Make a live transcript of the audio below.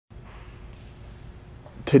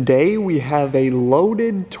Today we have a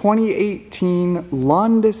loaded 2018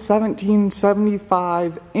 Lund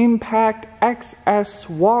 1775 Impact XS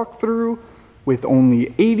walkthrough with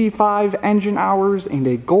only 85 engine hours and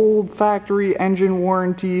a gold factory engine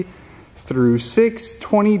warranty through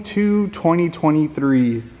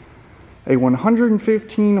 6/22/2023. A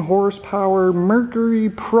 115 horsepower Mercury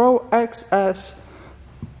Pro XS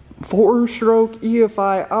 4-stroke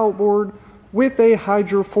EFI outboard with a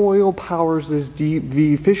hydrofoil powers this deep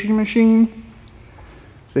V fishing machine.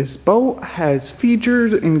 This boat has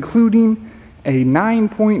features including a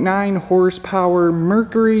 9.9 horsepower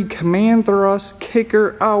Mercury command thrust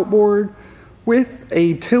kicker outboard with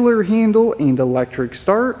a tiller handle and electric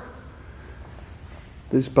start.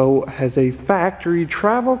 This boat has a factory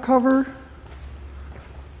travel cover.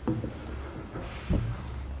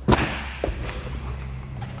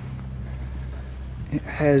 It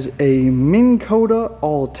has a Minn Kota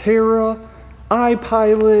Altera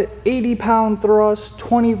iPilot 80-pound thrust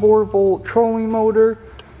 24-volt trolling motor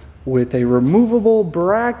with a removable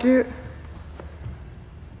bracket,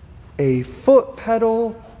 a foot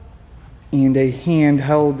pedal, and a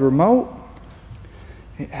handheld remote.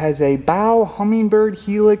 It has a bow Humminbird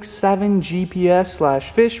Helix 7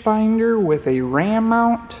 GPS/fish finder with a ram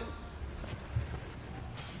mount.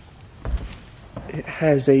 It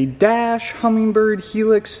has a dash Humminbird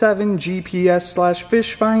Helix 7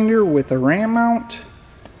 GPS/fish finder with a ram mount.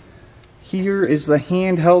 Here is the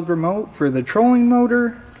handheld remote for the trolling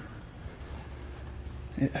motor.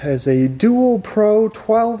 It has a dual Pro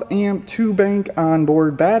 12 amp 2-bank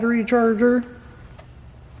onboard battery charger.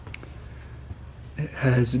 It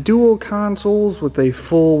has dual consoles with a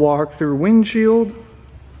full walk-through windshield.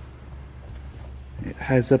 It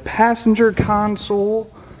has a passenger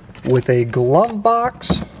console with a glove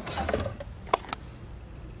box,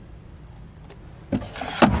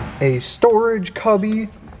 a storage cubby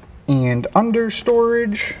and under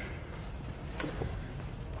storage.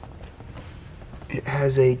 It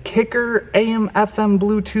has a kicker AM/FM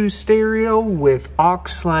Bluetooth stereo with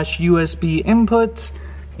aux/USB inputs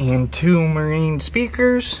and 2 marine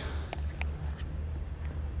speakers.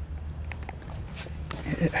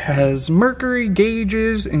 It has Mercury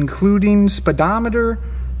gauges including speedometer,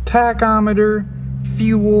 tachometer,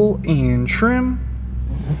 fuel, and trim.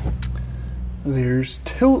 There's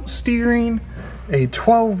tilt steering, a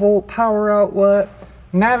 12-volt power outlet,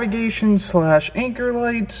 navigation/anchor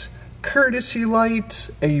lights, courtesy lights,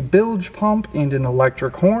 a bilge pump, and an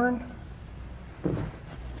electric horn.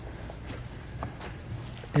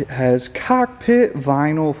 It has cockpit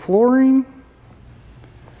vinyl flooring,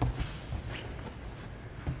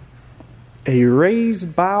 a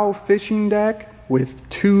raised bow fishing deck with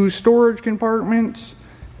 2 storage compartments,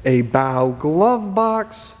 a bow glove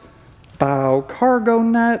box, bow cargo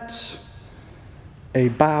nets, a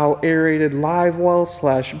bow aerated live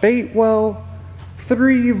well/bait well,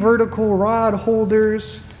 3 vertical rod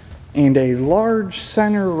holders, and a large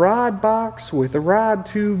center rod box with rod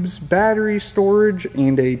tubes, battery storage,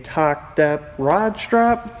 and a top depth rod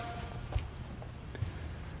strap.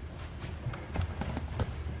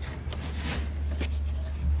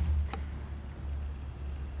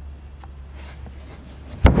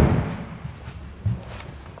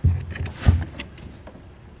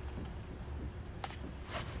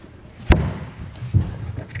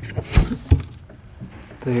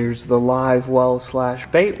 There's the live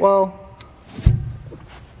well/bait well.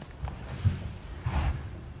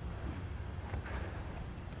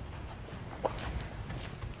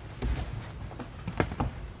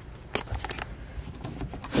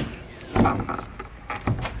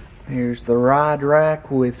 There's the rod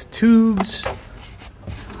rack with tubes,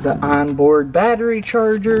 the onboard battery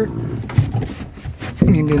charger,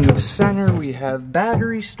 and in the center we have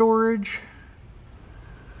battery storage.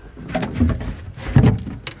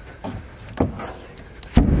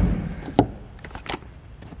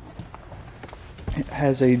 It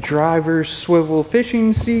has a driver's swivel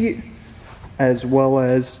fishing seat, as well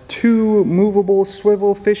as 2 movable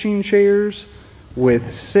swivel fishing chairs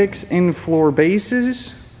with 6 in-floor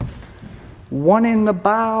bases, 1 in the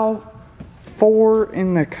bow, 4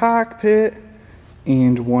 in the cockpit,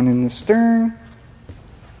 and 1 in the stern.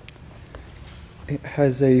 It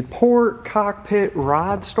has a port cockpit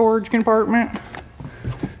rod storage compartment.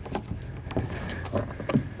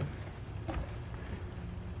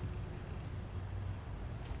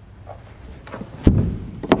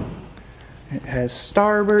 It has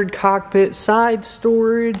starboard cockpit side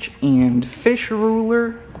storage and fish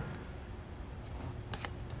ruler.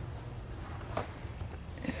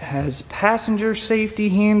 It has passenger safety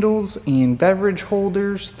handles and beverage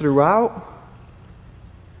holders throughout.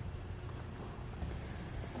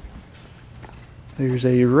 There's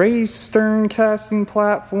a raised stern casting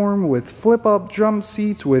platform with flip-up jump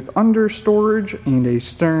seats with under storage and a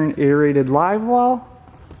stern aerated live well.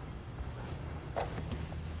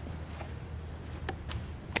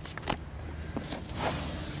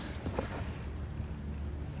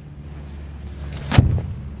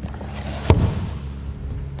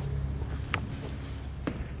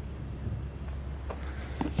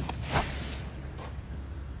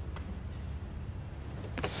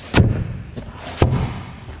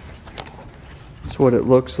 That's what it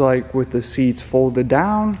looks like with the seats folded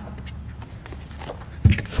down.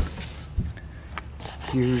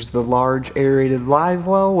 Here's the large aerated live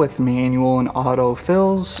well with manual and auto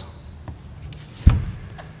fills.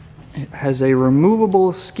 It has a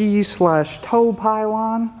removable ski/tow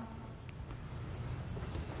pylon.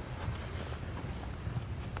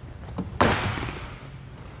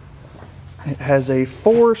 It has a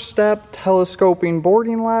 4-step telescoping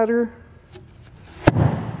boarding ladder.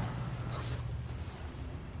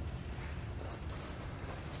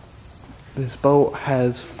 This boat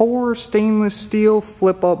has 4 stainless steel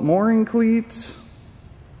flip-up mooring cleats.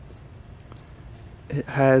 It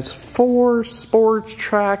has 4 sports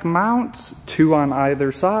track mounts, 2 on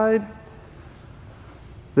either side.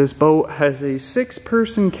 This boat has a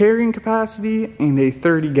 6-person carrying capacity and a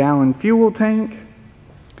 30-gallon fuel tank.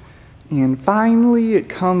 And finally, it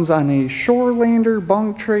comes on a Shorelander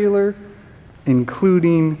bunk trailer,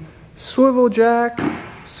 including swivel jack,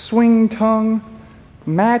 swing tongue,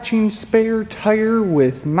 matching spare tire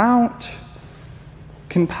with mount,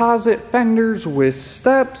 composite fenders with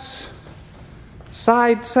steps,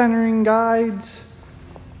 side centering guides,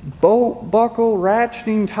 bolt buckle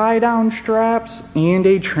ratcheting tie down straps, and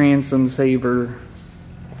a transom saver.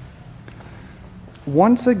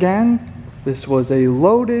 Once again, this was a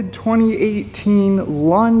loaded 2018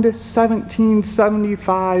 Lund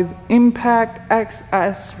 1775 Impact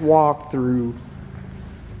XS walkthrough.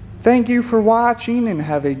 Thank you for watching and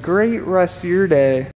have a great rest of your day.